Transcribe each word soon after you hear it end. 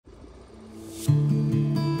Hey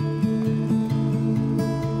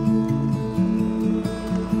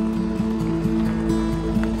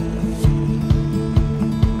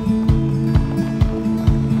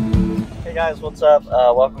guys, what's up?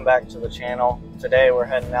 Welcome back to the channel. Today we're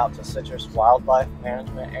heading out to Citrus Wildlife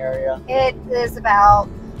Management Area. It is about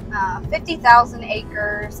 50,000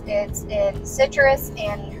 acres. It's in Citrus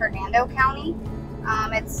and Hernando County.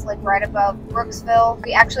 It's like right above Brooksville.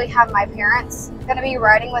 We actually have my parents going to be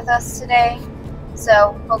riding with us today,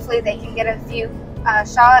 so hopefully they can get a few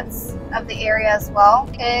shots of the area as well.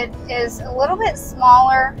 It is a little bit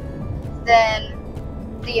smaller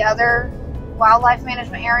than the other wildlife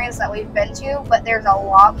management areas that we've been to, but there's a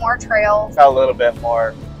lot more trails. Got a little bit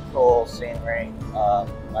more cool scenery,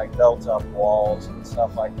 like built up walls and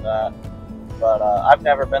stuff like that. But I've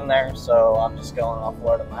never been there, so I'm just going off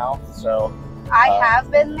word of mouth. So I have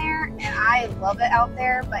been there and I love it out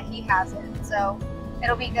there, but he hasn't. So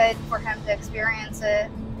it'll be good for him to experience it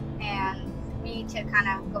and me to kind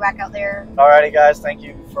of go back out there. Alrighty guys, thank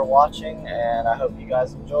you for watching and I hope you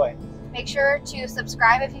guys enjoy. Make sure to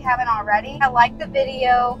subscribe if you haven't already. Like the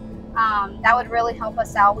video, that would really help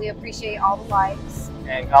us out. We appreciate all the likes.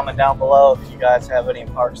 And comment down below if you guys have any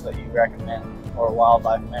parks that you recommend, or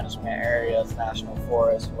wildlife management areas, national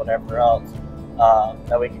forests, whatever else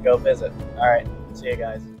that we could go visit. Alright, see you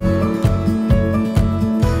guys.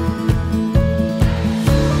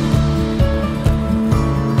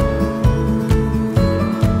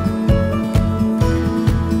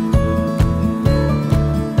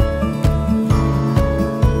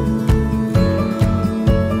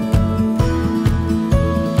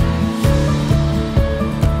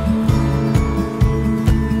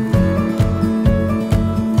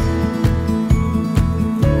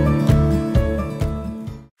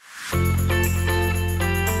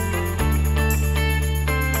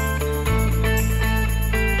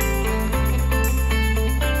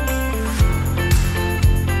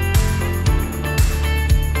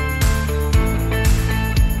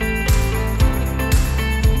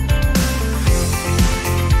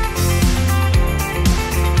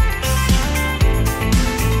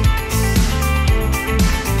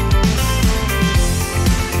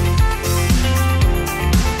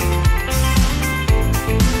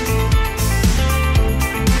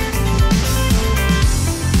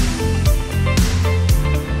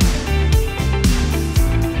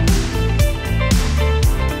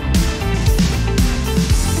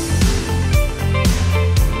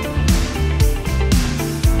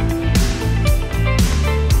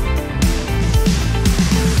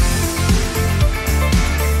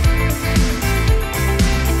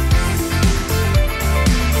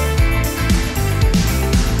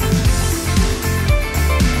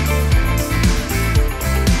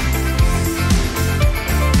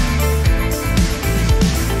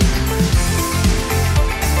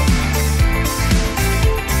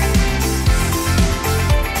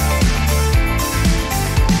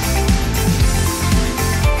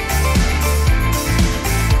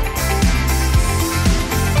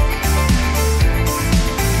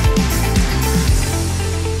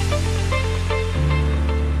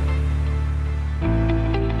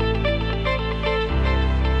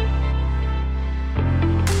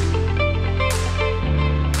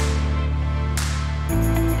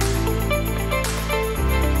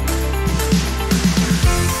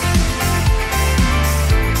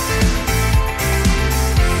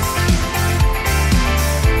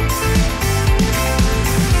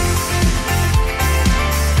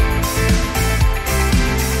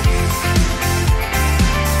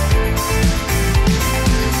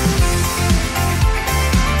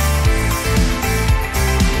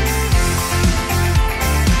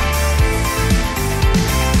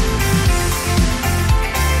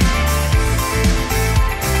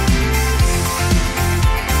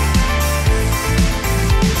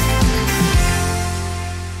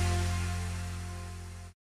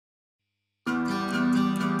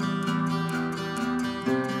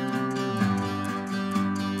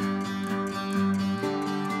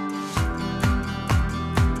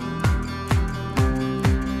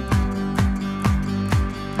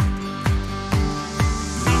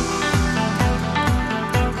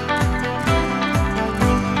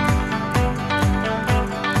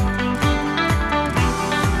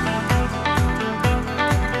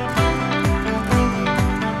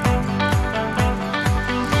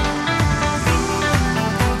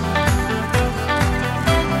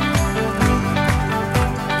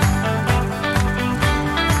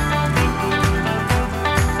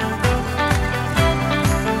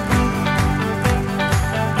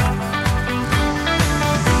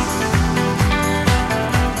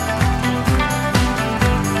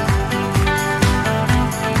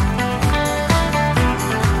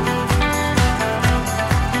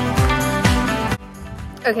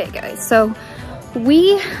 Okay guys, so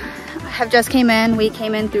we have just came in. We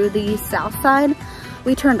came in through the south side.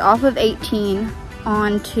 We turned off of 18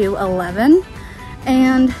 onto 11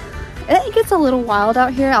 and it gets a little wild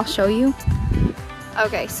out here. I'll show you.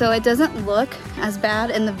 Okay, so it doesn't look as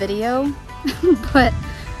bad in the video, but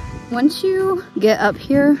once you get up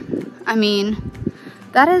here, I mean,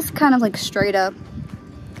 that is kind of like straight up.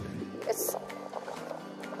 It's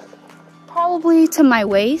probably to my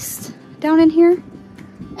waist down in here,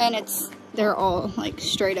 and they're all like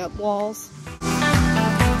straight up walls.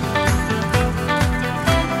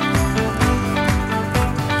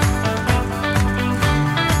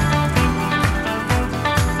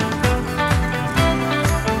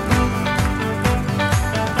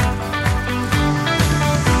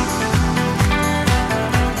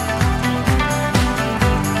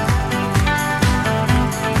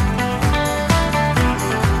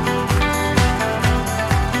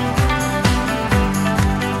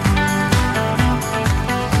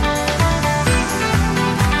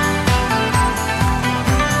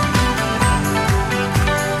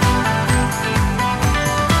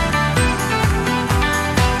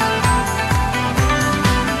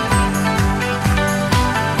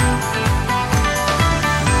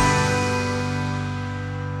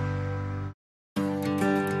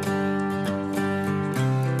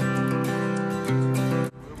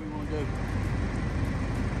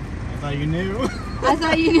 I thought you knew. I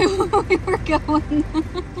thought you knew where we were going.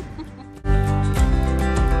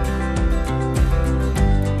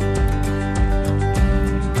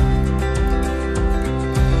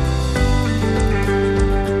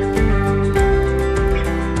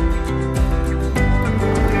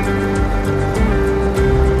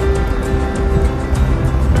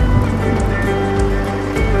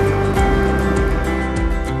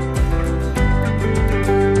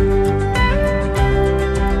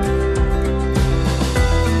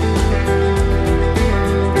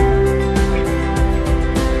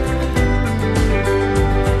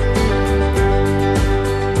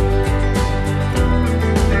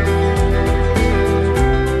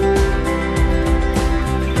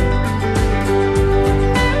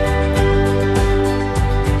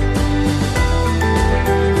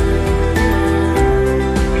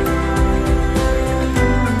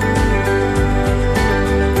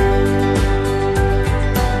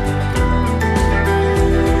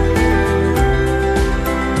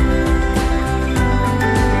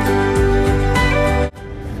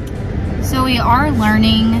 We are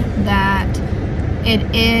learning that it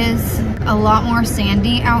is a lot more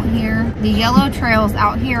sandy out here. The yellow trails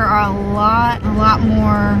out here are a lot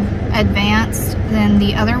more advanced than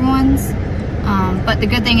the other ones. But the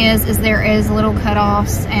good thing is there is little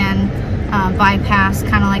cutoffs and bypass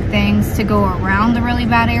kind of like things to go around the really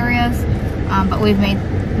bad areas. But we've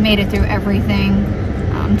made it through everything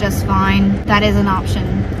just fine. That is an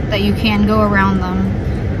option, that you can go around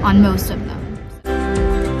them on most of them.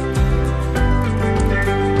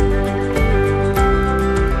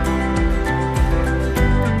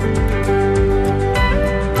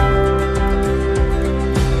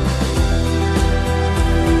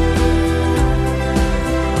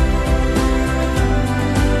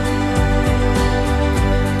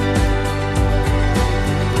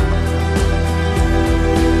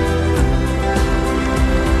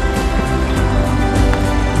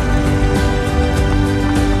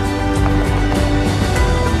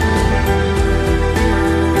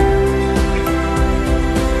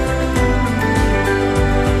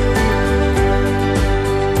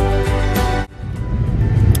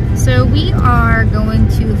 So we are going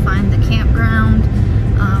to find the campground.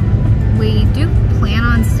 We do plan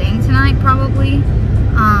on staying tonight probably.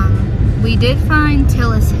 We did find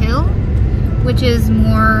Tillis Hill, which is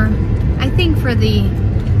more, I think, for the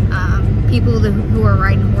people who are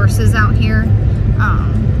riding horses out here.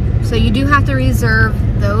 So you do have to reserve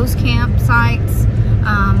those campsites.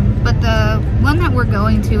 But the one that we're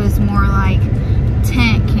going to is more like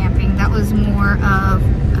tent camping. That was more of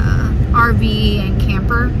RV and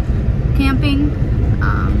camper camping.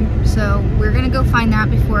 So we're gonna go find that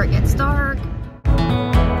before it gets dark.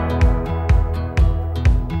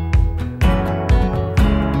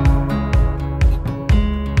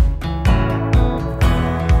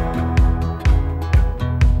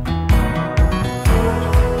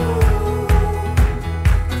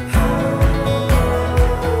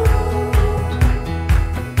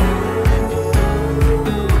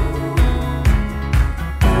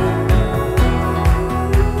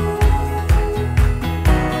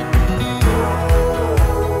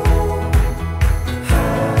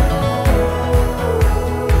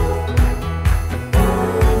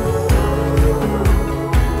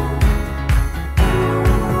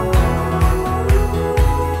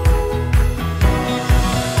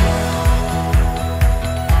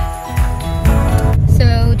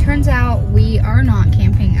 turns out we are not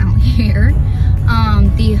camping out here.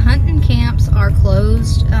 The hunting camps are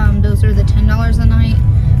closed. Those are the $10 a night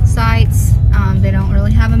sites. They don't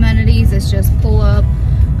really have amenities. It's just pull up,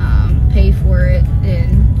 pay for it,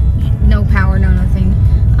 and no power, no nothing.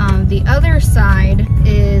 The other side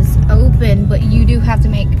is open, but you do have to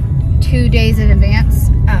make 2 days in advance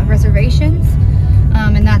reservations.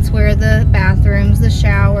 And that's where the bathrooms, the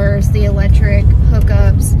showers, the electric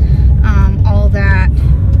hookups, all that,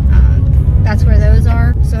 that's where those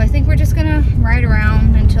are. So I think we're just gonna ride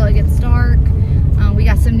around until it gets dark. We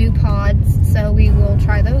got some new pods, so we will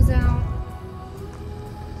try those out.